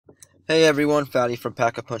Hey everyone, Fatty from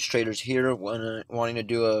Pack-a-Punch Traders here, wanting to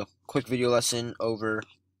do a quick video lesson going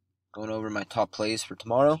over my top plays for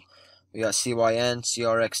tomorrow. We got CYN,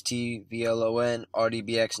 CRXT, VLON,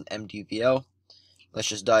 RDBX, and MDVL. Let's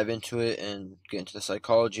just dive into it and get into the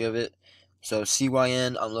psychology of it. So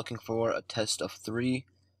CYN, I'm looking for a test of 3.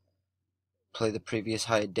 Play the previous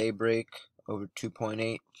high at daybreak over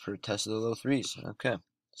 2.8 for a test of the low 3s. Okay,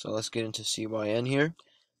 so let's get into CYN here.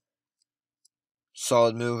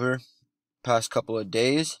 Solid mover past couple of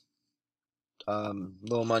days.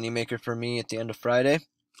 Little money maker for me at the end of Friday,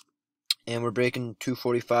 and we're breaking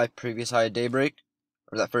 245 previous high at daybreak,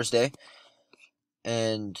 or that first day,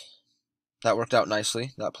 and that worked out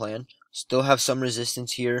nicely, that plan. Still have some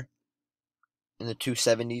resistance here in the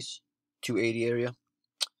 270s, 280 area,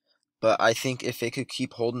 but I think if it could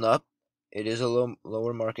keep holding up, it is a low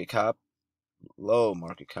market cap, not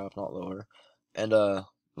lower, and a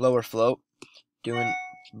lower float, doing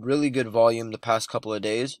really good volume the past couple of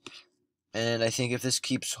days. And I think if this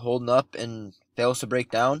keeps holding up and fails to break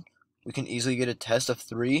down, we can easily get a test of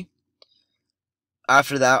 3.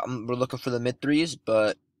 After that, we're looking for the mid 3s,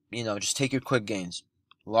 but, just take your quick gains.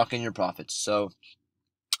 Lock in your profits. So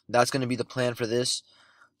that's going to be the plan for this.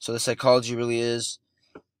 So the psychology really is,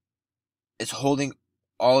 it's holding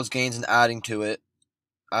all its gains and adding to it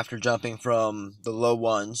after jumping from the low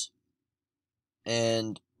 1s.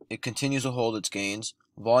 And it continues to hold its gains.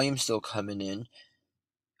 Volume still coming in.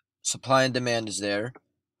 Supply and demand is there.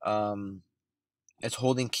 It's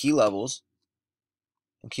holding key levels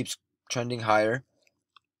and keeps trending higher.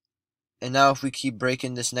 And now if we keep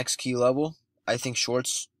breaking this next key level, I think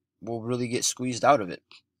shorts will really get squeezed out of it.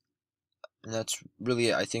 And that's really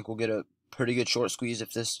it. I think we'll get a pretty good short squeeze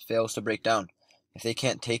if this fails to break down. If they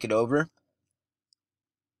can't take it over,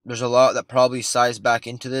 there's a lot that probably sized back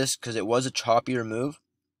into this because it was a choppier move.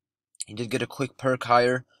 He did get a quick perk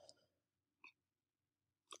higher.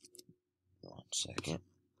 1 second.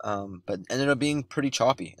 But ended up being pretty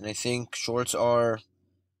choppy. And I think shorts are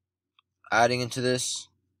adding into this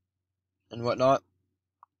and whatnot,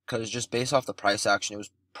 because just based off the price action, it was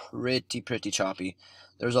pretty choppy.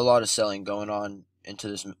 There's a lot of selling going on into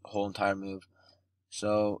this whole entire move.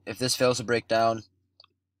 So if this fails to break down,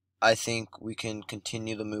 I think we can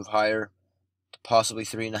continue the move higher to possibly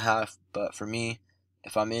 3.5. But for me,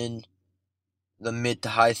 if I'm in the mid to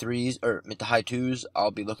high 3s or mid to high 2s, I'll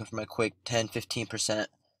be looking for my quick 10-15%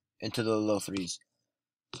 into the low 3s.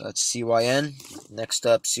 So that's CYN. Next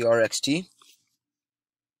up, CRXT.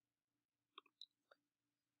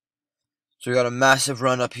 So we got a massive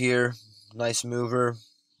run up here, nice mover.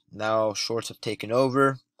 Now shorts have taken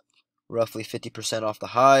over, roughly 50% off the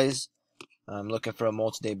highs. I'm looking for a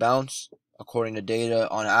multi-day bounce. According to data,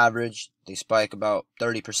 on average, they spike about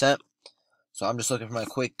 30%. So I'm just looking for my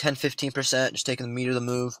quick 10-15%, just taking the meat of the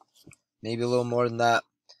move, maybe a little more than that.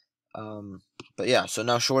 But yeah, so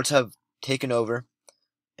now shorts have taken over,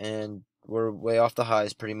 and we're way off the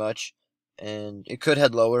highs pretty much. And it could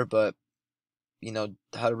head lower, but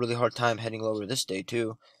had a really hard time heading lower this day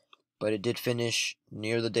too, but it did finish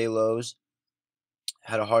near the day lows.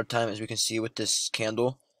 Had a hard time, as we can see with this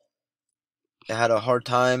candle. It had a hard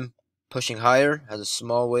time pushing higher, has a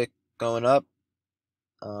small wick going up,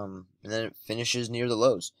 and then it finishes near the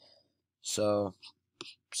lows. So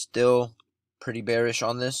still pretty bearish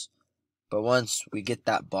on this, but once we get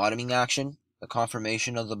that bottoming action, the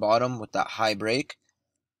confirmation of the bottom with that high break,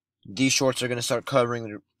 these shorts are going to start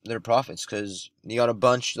covering their profits, because you got a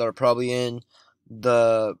bunch that are probably in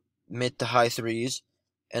the mid to high 3s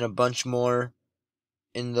and a bunch more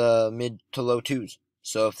in the mid to low 2s.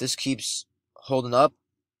 So if this keeps holding up,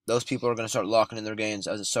 those people are going to start locking in their gains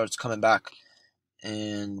as it starts coming back.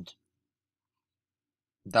 And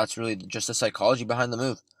that's really just the psychology behind the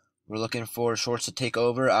move. We're looking for shorts to take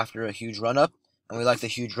over after a huge run up, and we like the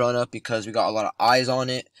huge run up because we got a lot of eyes on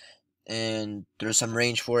it and there's some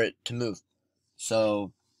range for it to move.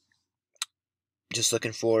 So just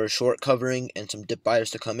looking for short covering and some dip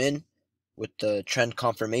buyers to come in with the trend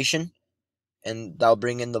confirmation, and that'll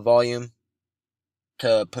bring in the volume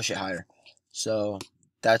to push it higher. So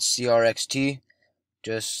that's CRXT.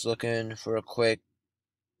 Just looking for a quick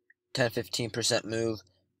 10-15% move,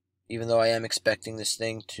 even though I am expecting this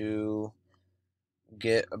thing to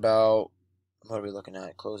get about, what are we looking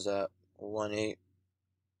at? Close at 1.8.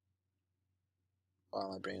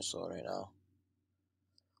 Wow, my brain's slow right now.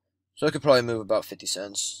 So I could probably move about 50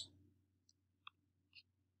 cents.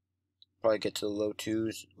 Probably get to the low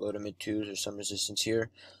 2s, low to mid 2s, or some resistance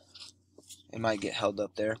here. It might get held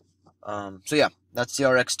up there. So yeah, that's the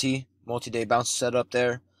CRXT. Multi-day bounce set up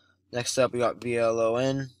there. Next up, we got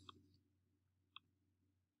VLON.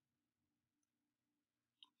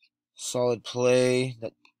 solid play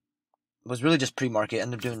that was really just pre-market.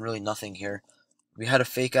 Ended up doing really nothing here. We had a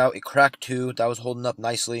fake out, it cracked 2, that was holding up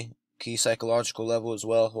nicely. Key psychological level as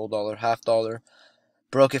well, whole dollar, half dollar.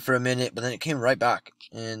 Broke it for a minute, but then it came right back.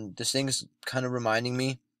 And this thing is kind of reminding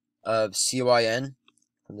me of CYN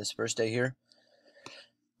from this first day here,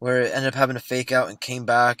 where it ended up having a fake out and came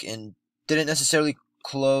back and didn't necessarily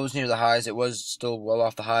close near the highs. It was still well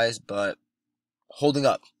off the highs, but holding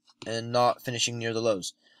up and not finishing near the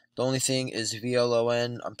lows. The only thing is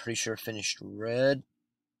VLON, I'm pretty sure finished red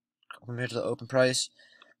compared to the open price,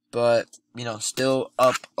 but you know, still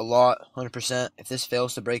up a lot, 100%. If this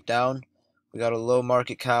fails to break down, we got a low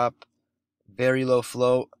market cap, very low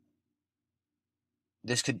float.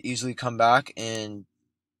 This could easily come back and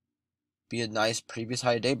be a nice previous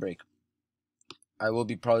high day break. I will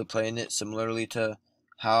be probably playing it similarly to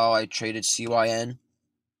how I traded CYN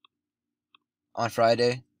on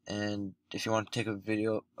Friday. And if you want to take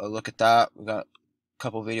a look at that, we got a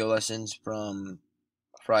couple video lessons from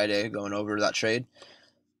Friday going over that trade.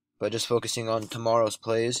 But just focusing on tomorrow's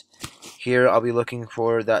plays, here I'll be looking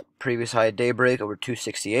for that previous high day break over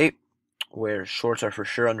 268, where shorts are for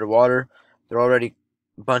sure underwater. They're already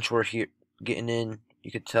a bunch were here getting in.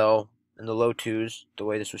 You could tell in the low twos the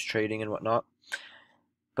way this was trading and whatnot.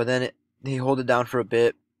 But then they hold it down for a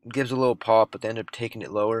bit, gives a little pop, but they end up taking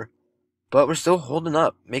it lower. But we're still holding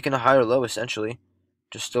up, making a higher low essentially,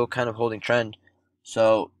 just still kind of holding trend.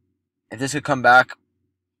 So if this could come back,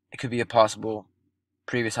 it could be a possible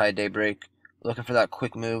previous high day break. Looking for that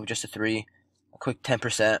quick move, just a 3, a quick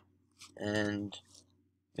 10%, and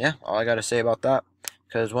yeah, all I gotta say about that.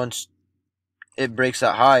 Because once it breaks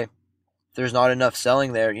that high, if there's not enough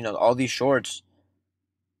selling there, you know, all these shorts,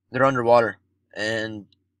 they're underwater, and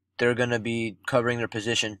they're gonna be covering their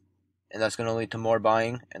position, and that's gonna lead to more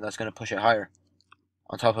buying, and that's gonna push it higher.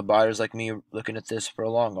 On top of buyers like me looking at this for a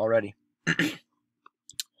long already. And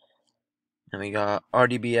we got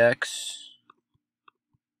RDBX.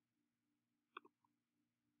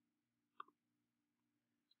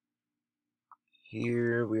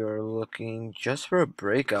 Here we are looking just for a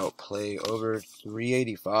breakout play over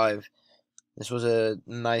 385. This was a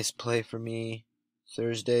nice play for me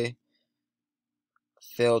Thursday.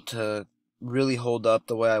 Failed to really hold up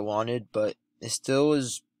the way I wanted, but it still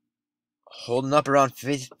was holding up around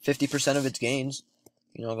 50% of its gains.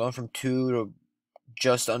 You know, going from 2 to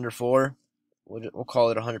just under 4. We'll call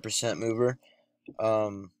it a 100% mover.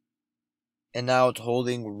 And now it's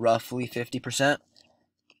holding roughly 50%.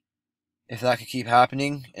 If that could keep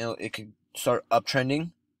happening, and it could start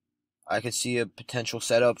uptrending, I could see a potential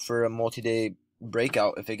setup for a multi-day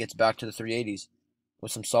breakout if it gets back to the 380s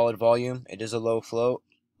with some solid volume. It is a low float,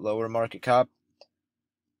 lower market cap,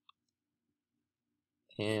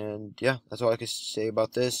 and yeah, that's all I can say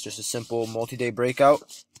about this. Just a simple multi-day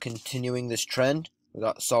breakout, continuing this trend. We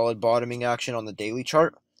got solid bottoming action on the daily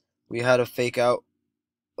chart. We had a fake out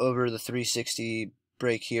over the 360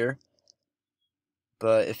 break here.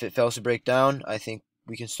 But if it fails to break down, I think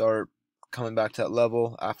we can start coming back to that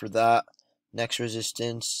level. After that, next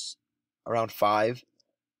resistance around 5.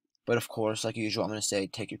 But of course, like usual, I'm going to say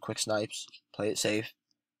take your quick snipes, play it safe,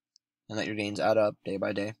 and let your gains add up day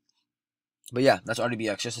by day. But yeah, that's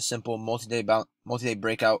RDBX. Just a simple multi-day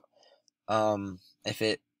breakout. If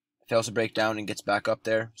it fails to break down and gets back up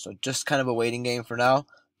there, so just kind of a waiting game for now,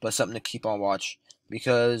 but something to keep on watch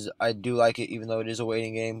because I do like it, even though it is a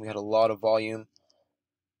waiting game. We had a lot of volume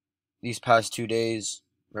these past 2 days,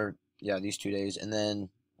 these 2 days, and then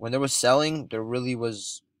when there was selling, there really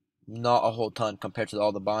was not a whole ton compared to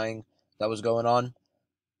all the buying that was going on.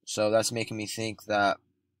 So that's making me think that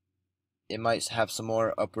it might have some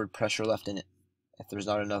more upward pressure left in it if there's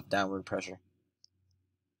not enough downward pressure.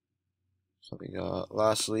 So we got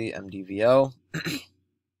lastly MDVL.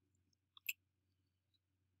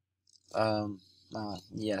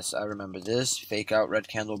 Yes, I remember this fake out red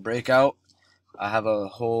candle breakout. I have a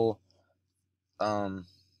whole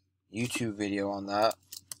YouTube video on that,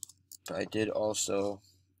 but I did also,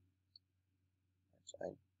 I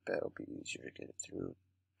bet it'll be easier to get it through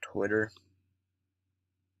Twitter.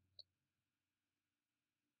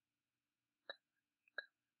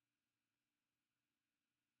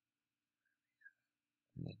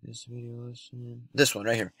 Make this video lesson. This one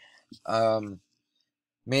right here.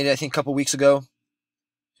 Made it I think a couple weeks ago. So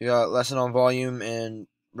you got lesson on volume and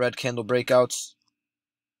red candle breakouts.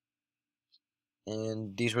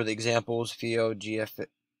 And these were the examples: FIO,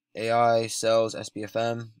 GFAI, cells,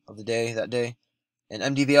 SBFM of the day that day.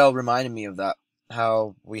 And MDVL reminded me of that.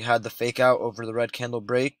 How we had the fake out over the red candle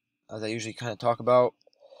break, as I usually kind of talk about.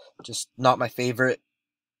 Just not my favorite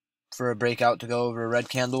for a breakout to go over a red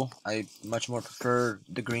candle. I much more prefer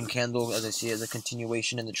the green candle, as I see it as a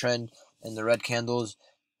continuation in the trend, and the red candles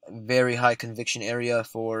very high conviction area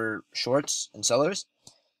for shorts and sellers.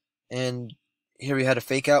 And here we had a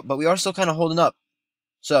fake out, but we are still kind of holding up.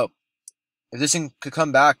 So if this thing could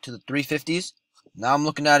come back to the 350s, now I'm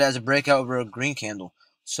looking at it as a breakout over a green candle.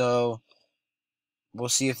 So we'll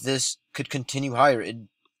see if this could continue higher. It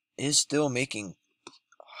is still making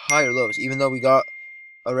higher lows, even though we got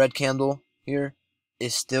a red candle here.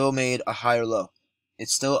 It still made a higher low.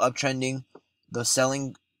 It's still uptrending. The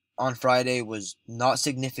selling on Friday was not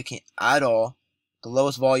significant at all. The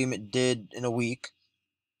lowest volume it did in a week.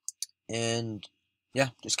 And yeah,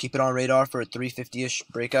 just keep it on radar for a 350-ish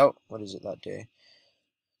breakout. What is it that day?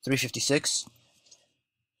 356.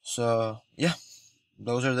 So yeah,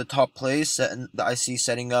 those are the top plays that I see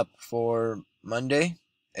setting up for Monday,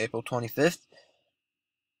 April 25th.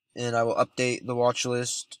 And I will update the watch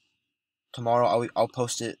list tomorrow. I'll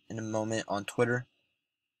post it in a moment on Twitter.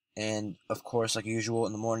 And of course, like usual,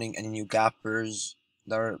 in the morning, any new gappers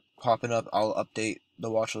that are popping up, I'll update the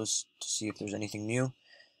watch list to see if there's anything new.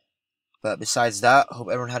 But besides that, hope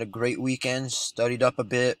everyone had a great weekend, studied up a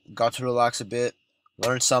bit, got to relax a bit,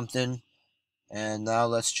 learned something, and now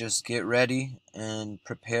let's just get ready and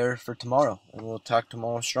prepare for tomorrow, and we'll attack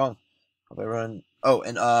tomorrow strong. Hope everyone. Oh,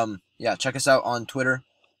 and yeah, check us out on Twitter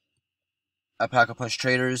at Pack-a-Punch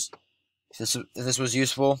Traders. If this was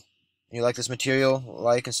useful, and you like this material,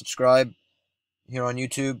 like and subscribe here on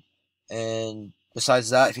YouTube. And besides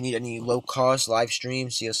that, if you need any low-cost live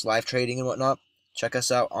streams, see us live trading and whatnot, check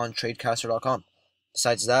us out on tradecaster.com.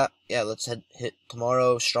 Besides that, yeah, let's hit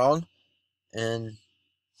tomorrow strong, and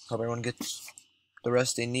hope everyone gets the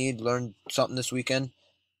rest they need, learn something this weekend.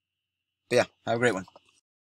 But yeah, have a great one.